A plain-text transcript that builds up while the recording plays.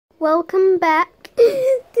Welcome back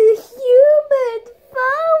to Human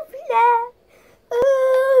Fall Flat.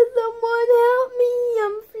 Oh, someone help me,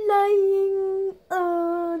 I'm flying.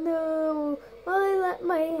 Oh no, I let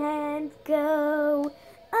my hands go.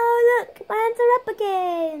 Oh look, my hands are up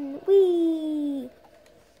again. Whee!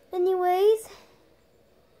 Anyways,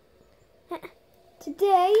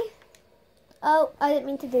 today, oh, I didn't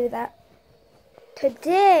mean to do that.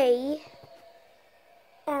 Today,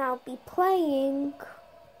 I'll be playing,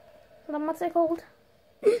 what's it called?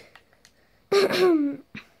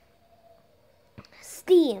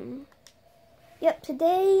 Steam. Yep,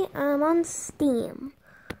 today I'm on Steam.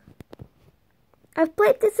 I've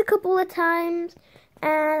played this a couple of times,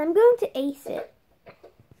 and I'm going to ace it.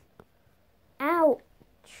 Ouch.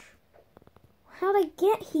 How'd I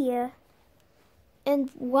get here?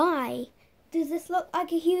 And why does this look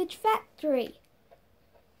like a huge factory?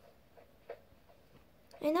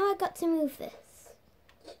 I know I got to move this.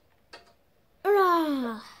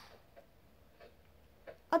 Hurrah!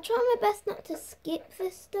 I'll try my best not to skip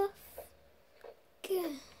this stuff.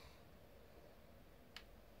 Gah.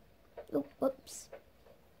 Oh, whoops.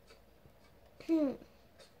 Oh.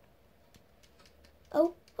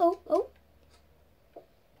 Oh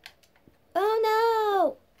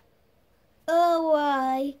no! Oh,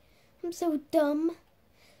 why? I'm so dumb.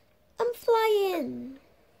 I'm flying.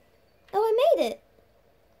 Oh, I made it.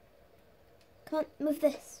 Come on, move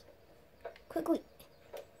this. Quickly.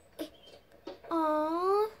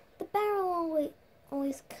 Aww, the barrel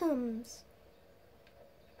always comes.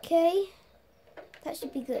 Okay, that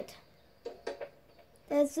should be good.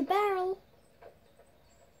 There's the barrel.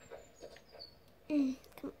 Come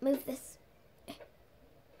on, move this.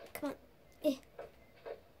 Come on.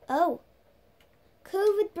 Oh.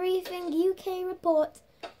 COVID briefing, UK report.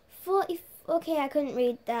 40. Okay, I couldn't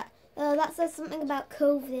read that. That says something about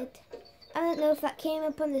COVID. I don't know if that came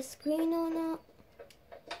up on the screen or not,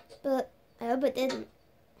 but I hope it didn't.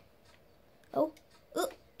 Oh,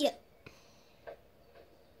 yeah.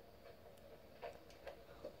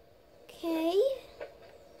 Okay.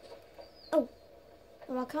 Oh,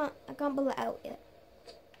 well, I can't pull it out yet.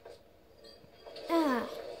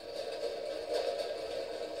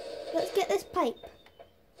 Let's get this pipe.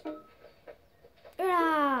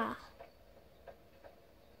 Hurrah!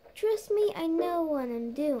 Trust me, I know what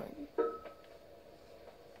I'm doing.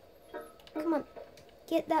 Come on,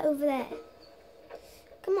 get that over there.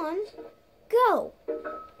 Come on, go.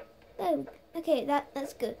 There we go. Okay,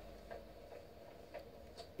 that's good.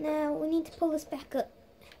 Now we need to pull this back up.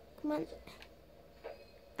 Come on.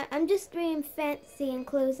 I'm just being fancy and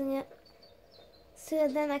closing it, so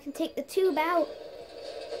then I can take the tube out.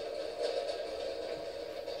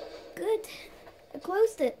 Good. I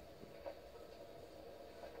closed it.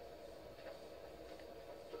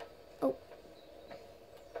 Oh.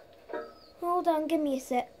 Hold on, give me a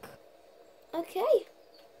sec. Okay.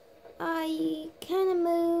 I kind of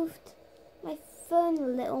moved my phone a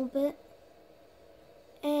little bit.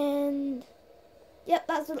 And, yep,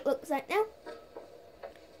 that's what it looks like now.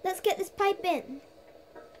 Let's get this pipe in.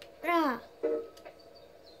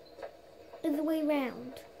 Other way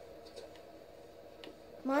round.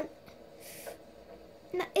 Come on.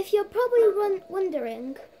 Now, if you're probably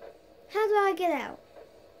wondering, how do I get out?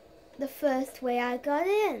 The first way I got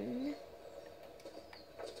in.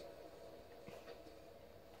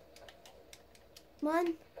 Come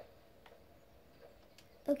on.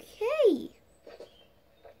 Okay.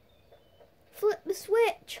 Flip the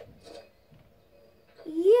switch.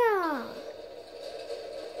 Yeah.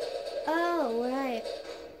 Oh, right.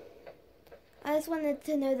 I just wanted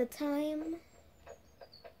to know the time.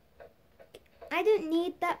 I don't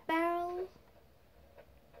need that barrel.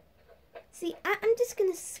 See, I'm just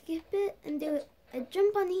gonna skip it and do it. I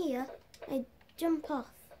jump on here, I jump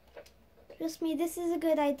off. Trust me, this is a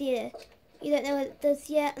good idea. You don't know what it does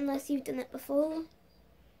yet unless you've done it before.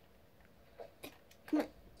 Come on,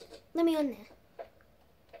 let me on there.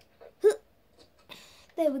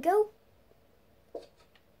 There we go.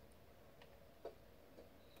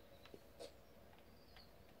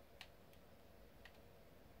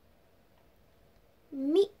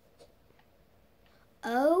 Me.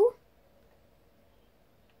 Oh.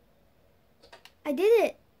 I did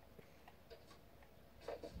it.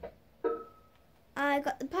 I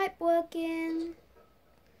got the pipe working.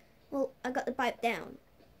 Well, I got the pipe down.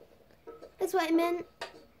 That's what I meant.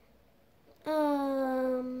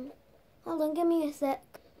 Hold on, give me a sec.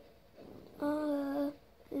 Look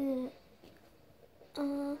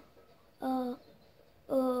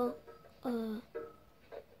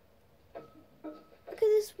at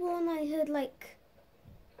this one. I heard like.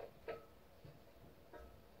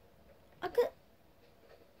 I could.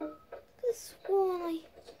 have sworn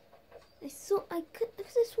I could have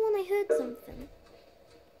sworn I heard something.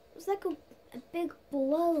 It was like a big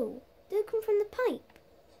blow. Did it come from the pipe?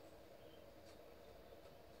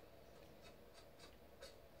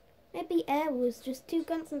 Maybe air was just too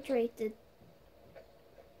concentrated.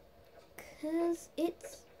 Cause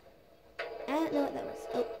it's... I don't know what that was.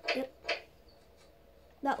 Oh, yep.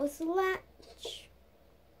 That was the latch.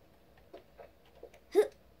 Huh.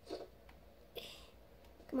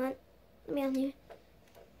 Come on, let me on here.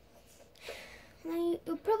 Now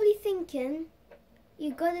you're probably thinking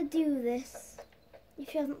you gotta do this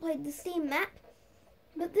if you haven't played the Steam map.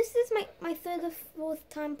 But this is my third or fourth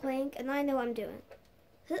time playing, and I know what I'm doing.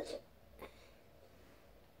 Huh.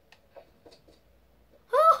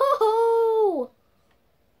 Oh!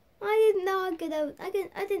 I didn't know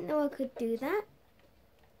I didn't know I could do that.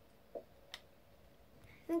 I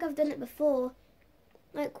think I've done it before.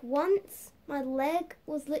 Like once, my leg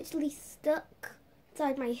was literally stuck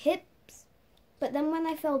inside my hips, but then when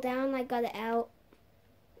I fell down, I got it out.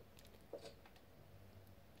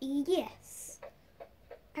 Yes.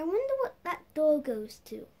 I wonder what that door goes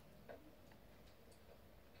to.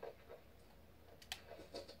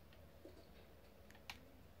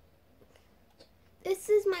 This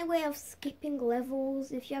is my way of skipping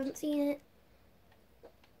levels, if you haven't seen it.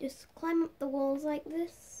 Just climb up the walls like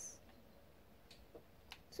this.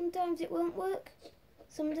 Sometimes it won't work.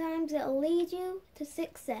 Sometimes it'll lead you to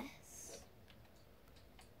success.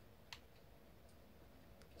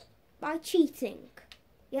 By cheating.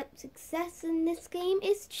 Yep, success in this game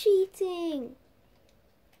is cheating.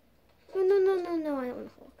 No, no, no, no, no, I don't want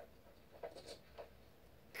to hold.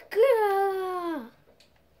 Gah!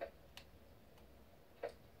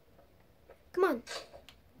 Come on.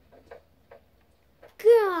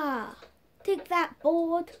 Gah! Take that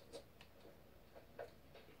board.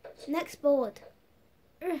 Next board.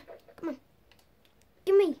 Come on.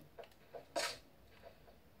 Give me.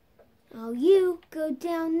 Oh, you go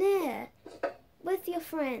down there with your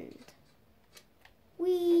friend.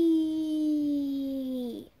 Whee!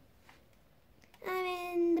 I'm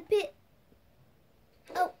in the pit.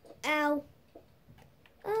 Oh, ow.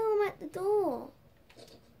 Oh, I'm at the door.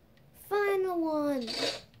 Final one.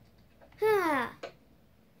 Ha! I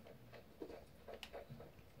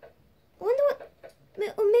wonder what...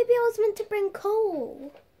 Or maybe I was meant to bring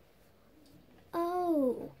coal.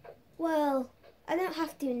 Oh. Well, I don't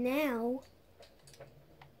have to now.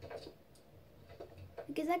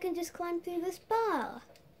 Because I can just climb through this bar.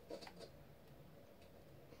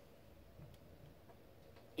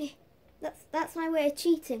 That's my way of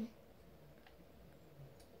cheating.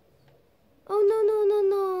 Oh, no, no, no,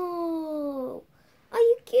 no. Are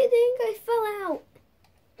you kidding? I fell out.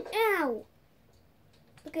 Ow.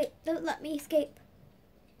 Okay, don't let me escape.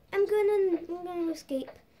 I'm gonna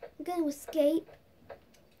escape. I'm gonna escape.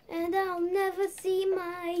 And I'll never see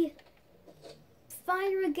my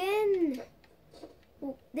fire again.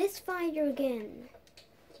 Oh, this fire again.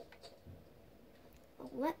 Oh,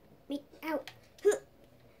 let me out.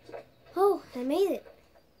 Oh, I made it.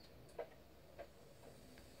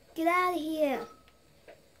 Get out of here.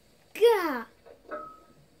 Gah!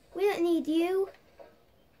 We don't need you.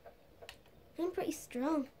 I'm pretty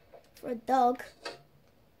strong for a dog.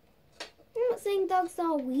 I'm not saying dogs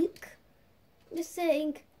are weak. I'm just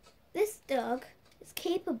saying this dog is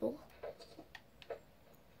capable.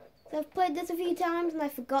 So I've played this a few times and I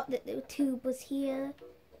forgot that the tube was here.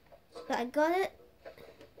 But I got it.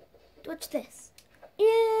 Watch this.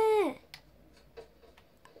 Yeah!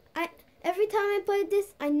 Every time I played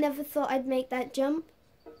this, I never thought I'd make that jump.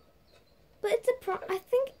 But I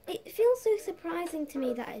think it feels so surprising to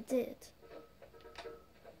me that I did.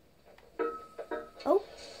 Oh,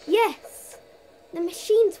 yes! The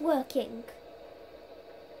machine's working.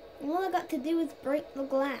 And all I got to do is break the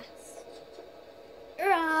glass.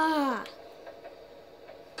 Ah!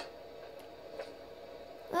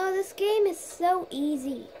 Oh, this game is so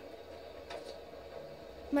easy.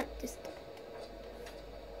 Come on, just...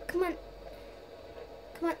 Come on.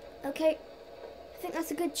 Come on, okay. I think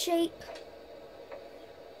that's a good shape.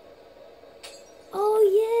 Oh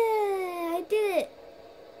yeah, I did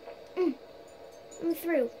it. I'm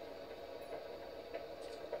through.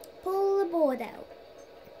 Pull the board out.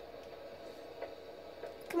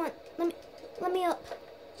 Come on, let me up.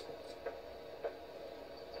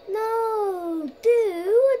 No,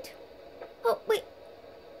 dude. Oh wait,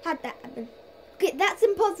 how'd that happen? Okay, that's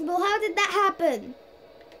impossible. How did that happen?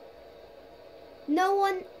 No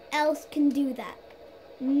one else can do that.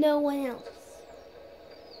 No one else.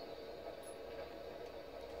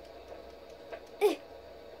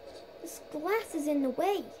 This glass is in the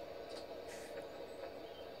way.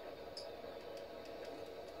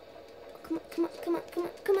 Come on, come on, come on, come on,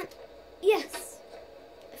 come on. Yes!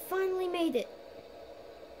 I finally made it.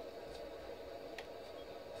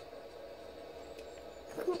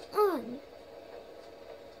 Come on.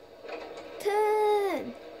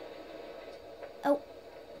 Turn. Oh.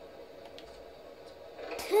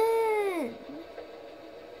 Turn.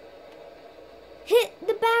 Hit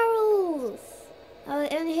the barrels. Oh,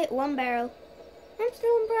 it only hit one barrel. I'm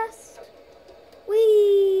still impressed.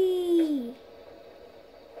 Whee!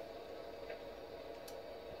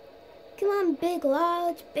 Come on, big,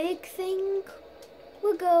 large, big thing.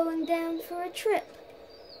 We're going down for a trip.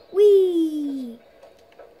 Whee!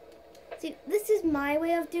 See, this is my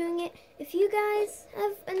way of doing it. If you guys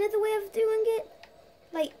have another way of doing it,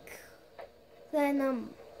 like, then,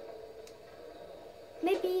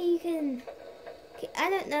 maybe you can, I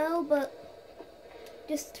don't know, but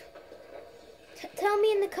just tell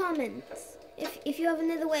me in the comments if you have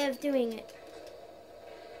another way of doing it.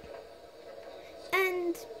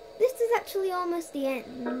 And this is actually almost the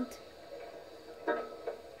end.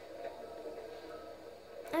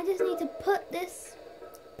 I just need to put this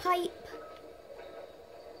pipe.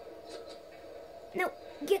 No,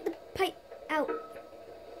 get the pipe out.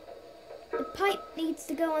 The pipe needs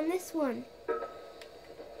to go on this one.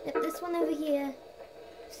 Yep, this one over here.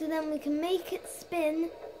 So then we can make it spin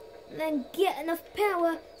and then get enough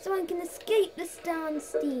power so I can escape the storm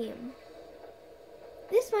steam.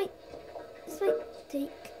 This might take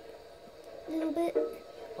a little bit.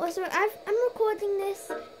 Also, I'm recording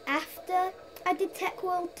this after I did Tech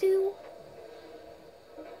World 2.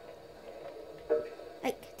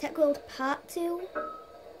 Like, Tech World Part 2.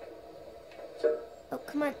 Oh,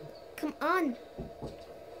 come on. Come on.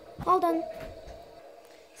 Hold on.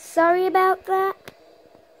 Sorry about that.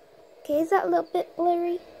 Okay, is that a little bit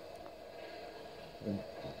blurry?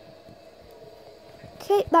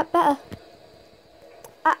 Okay, that better.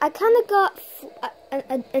 I kind of got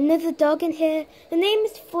another dog in here. The name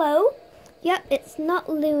is Flo. Yep, it's not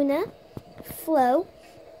Luna. Flo.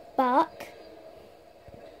 Bark.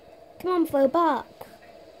 Come on, Flo, bark.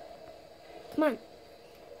 Come on.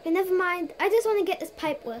 Okay, never mind. I just want to get this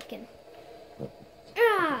pipe working.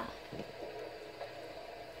 Ah!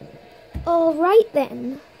 Alright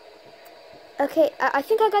then. Okay, I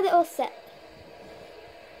think I got it all set.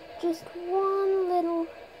 Just one little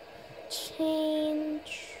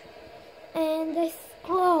change. And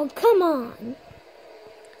oh, come on.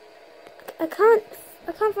 I can't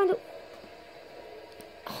find it.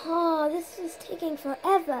 Oh, this is taking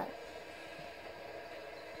forever.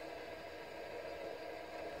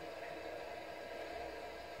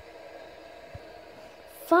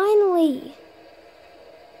 Finally.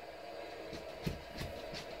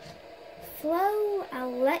 Flo,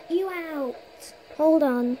 I'll let you out. Hold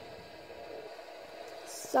on.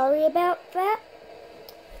 Sorry about that.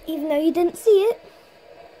 Even though you didn't see it.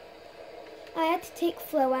 I had to take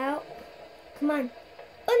Flo out. Come on.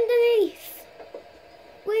 Underneath.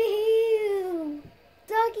 Woohoo!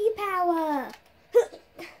 Doggy power.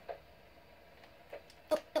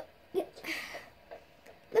 Oh, yeah.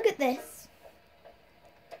 Look at this.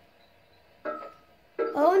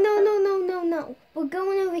 Oh, no. We're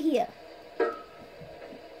going over here.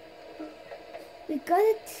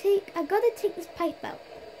 I gotta take this pipe out.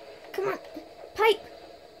 Come on. Pipe,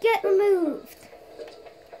 get removed.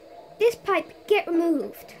 This pipe, get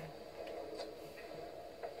removed.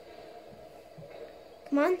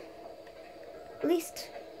 Come on. At least.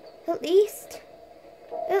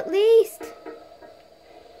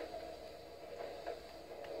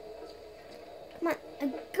 Come on, I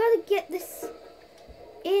gotta get this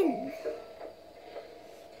in.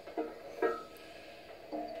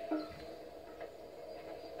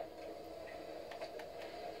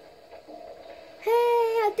 Hey,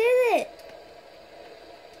 I did it!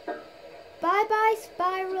 Bye-bye,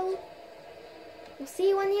 Spiral. We'll see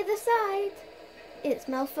you on the other side. It's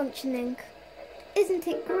malfunctioning. Isn't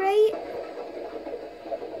it great?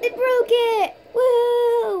 It broke it!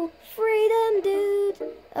 Woo! Freedom, dude!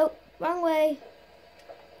 Oh, wrong way.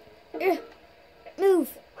 Move.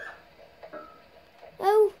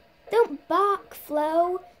 Oh, don't bark,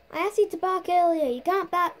 Flo. I asked you to bark earlier. You can't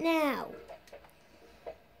bark now.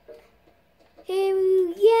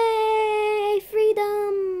 Yay!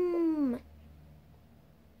 Freedom!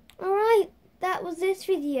 Alright, that was this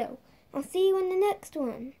video. I'll see you in the next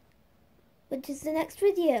one. Which is the next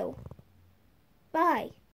video. Bye.